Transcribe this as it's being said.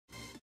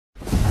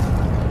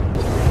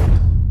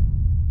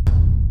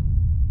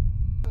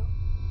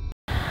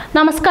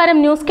നമസ്കാരം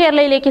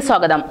ന്യൂസ്കേരളയിലേക്ക്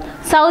സ്വാഗതം.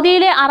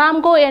 സൗദിയിലെ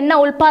അറാംകോ എണ്ണ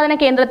ഉൽപാദന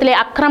കേന്ദ്രത്തിലെ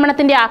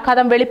ആക്രമണത്തിന്റെ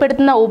ആഘാതം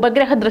വെളിപ്പെടുത്തുന്ന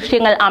ഉപഗ്രഹ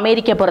ദൃശ്യങ്ങൾ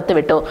അമേരിക്ക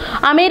പുറത്തുവിട്ടു.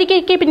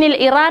 അമേരിക്കയ്ക്ക് പിന്നിൽ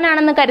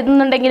ഇറാനാണെന്ന്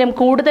കരുതുന്നുണ്ടെങ്കിലും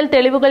കൂടുതൽ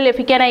തെളിവുകൾ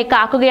ലഭിക്കാനായി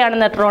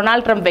കാക്കുകയാണെന്ന്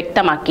ഡൊണാൾഡ് ട്രംപ്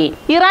വ്യക്തമാക്കി.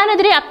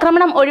 ഇറാനെതിരെ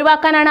ആക്രമണം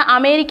ഒഴിവാക്കാനാണ്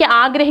അമേരിക്ക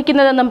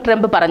ആഗ്രഹിക്കുന്നതെന്നും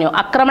ട്രംപ് പറഞ്ഞു.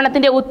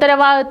 ആക്രമണത്തിന്റെ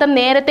ഉത്തരവാദിത്തം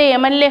നേരത്തെ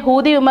യമനിലെ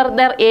ഹൂതി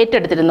വിമതർ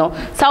ഏറ്റെടുത്തിരുന്നു.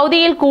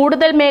 സൗദിയിൽ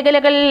കൂടുതൽ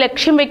മേഖലകളിൽ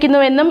ലക്ഷ്യം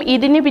വെക്കുന്നുവെന്നും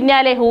ഇതിന്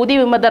പിന്നാലെ ഹൂതി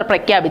വിമതർ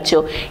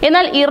പ്രഖ്യാപിച്ചു.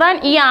 എന്നാൽ ഇറാൻ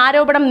ഈ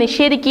ആരോപണം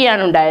നിഷേധിക്കുകയാണുണ്ടായത്.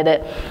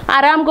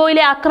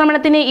 അറാംകോയിലെ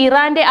ആക്രമണത്തിന്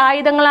ഇറാന്റെ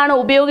ആയുധങ്ങളാണ്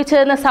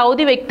ഉപയോഗിച്ചതെന്ന്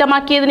സൗദി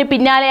വ്യക്തമാക്കിയതിന്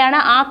പിന്നാലെയാണ്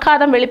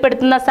ആഘാതം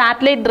വെളിപ്പെടുത്തുന്ന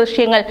സാറ്റലൈറ്റ്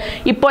ദൃശ്യങ്ങൾ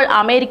ഇപ്പോൾ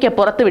അമേരിക്ക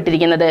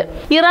പുറത്തുവിട്ടിരിക്കുന്നത്.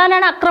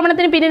 ഇറാനാണ്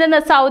ആക്രമണത്തിന്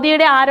പിന്നിലെന്ന്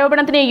സൗദിയുടെ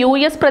ആരോപണത്തിന്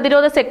US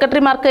പ്രതിരോധ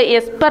സെക്രട്ടറിമാർക്ക്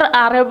എസ്പർ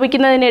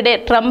ആരോപിക്കുന്നതിനിടെ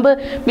ട്രംപ്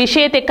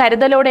വിഷയത്തെ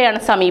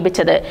കരുതലോടെയാണ്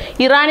സമീപിച്ചത്.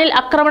 ഇറാനിൽ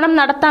ആക്രമണം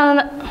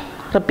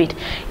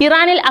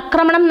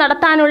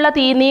നടത്താനുള്ള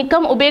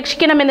നീക്കം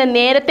ഉപേക്ഷിക്കണമെന്ന്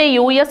നേരത്തെ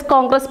US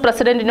കോൺഗ്രസ്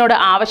പ്രസിഡന്റിനോട്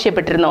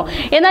ആവശ്യപ്പെട്ടിരുന്നു.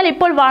 എന്നാൽ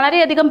ഇപ്പോൾ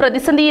വളരെയധികം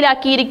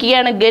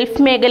പ്രതിസന്ധിയിലാക്കിയിരിക്കുകയാണ്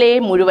ഗൾഫ്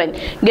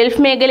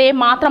മേഖലയെ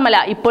മാത്രമല്ല,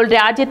 ഇപ്പോൾ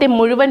രാജ്യത്തെ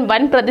മുഴുവൻ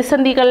വൻ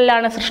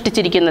പ്രതിസന്ധികളിലാണ്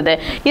സൃഷ്ടിച്ചിരിക്കുന്നത്.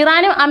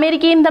 ഇറാനും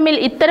അമേരിക്കയും തമ്മിൽ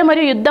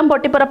ഇത്തരമൊരു യുദ്ധം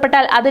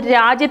പൊട്ടിപ്പുറപ്പെട്ടാൽ അത്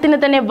രാജ്യത്തിന്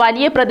തന്നെ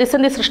വലിയ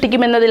പ്രതിസന്ധി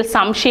സൃഷ്ടിക്കുമെന്നതിൽ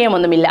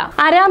സംശയമൊന്നുമില്ല.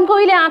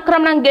 അരാംകോയിലെ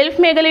ആക്രമണം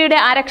ഗൾഫ് മേഖലയുടെ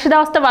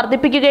അരക്ഷിതാവസ്ഥ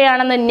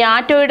വർദ്ധിപ്പിക്കുകയാണെന്ന്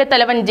നാറ്റോയുടെ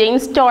തലവൻ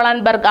ജെയിംസ്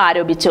സ്റ്റോളൻബർഗ്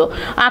ആരോപിച്ചു.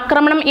 ആക്രമണം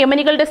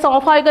യമനികളുടെ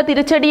സ്വാഭാവിക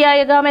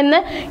തിരിച്ചടിയാകാമെന്ന്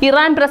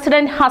ഇറാൻ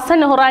പ്രസിഡന്റ് ഹസൻ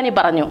റുഹാനി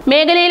പറഞ്ഞു.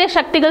 മേഖലയിലെ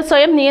ശക്തികൾ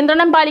സ്വയം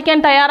നിയന്ത്രണം പാലിക്കാൻ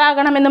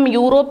തയ്യാറാകണമെന്നും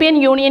യൂറോപ്യൻ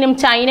യൂണിയനും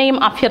ചൈനയും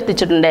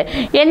അഭ്യർത്ഥിച്ചിട്ടുണ്ട്.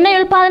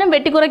 എണ്ണയുൽപാദനം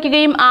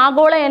വെട്ടിക്കുറയ്ക്കുകയും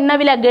ആഗോള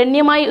എണ്ണവില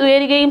ഗണ്യമായി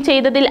ഉയരുകയും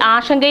ചെയ്തതിൽ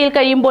ആശങ്കയിൽ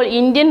കഴിയുമ്പോൾ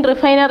ഇന്ത്യൻ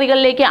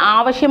റിഫൈനറികളിലേക്ക്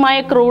ആവശ്യമായ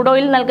ക്രൂഡ്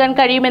ഓയിൽ നൽകാൻ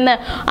കഴിയുമെന്ന്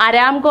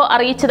അരാംകോ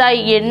അറിയിച്ചതായി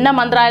എണ്ണ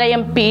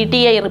മന്ത്രാലയം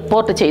PTI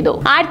റിപ്പോർട്ട് ചെയ്തു.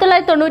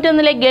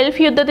 1991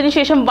 ഗൾഫ് യുദ്ധത്തിന്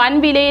ശേഷം വൻ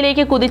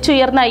വിലയിലേക്ക്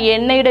കുതിച്ചുയർന്ന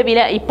എണ്ണയുടെ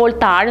വില ഇപ്പോൾ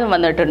താഴ്ന്നു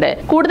വന്നിട്ടുണ്ട്.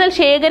 കൂടുതൽ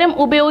ശേഖരം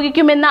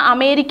ഉപയോഗിക്കുമെന്ന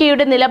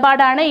അമേരിക്കയുടെ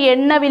നിലപാടാണ്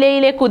എണ്ണ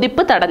വിലയിലെ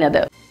കുതിപ്പ്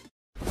തടഞ്ഞത്.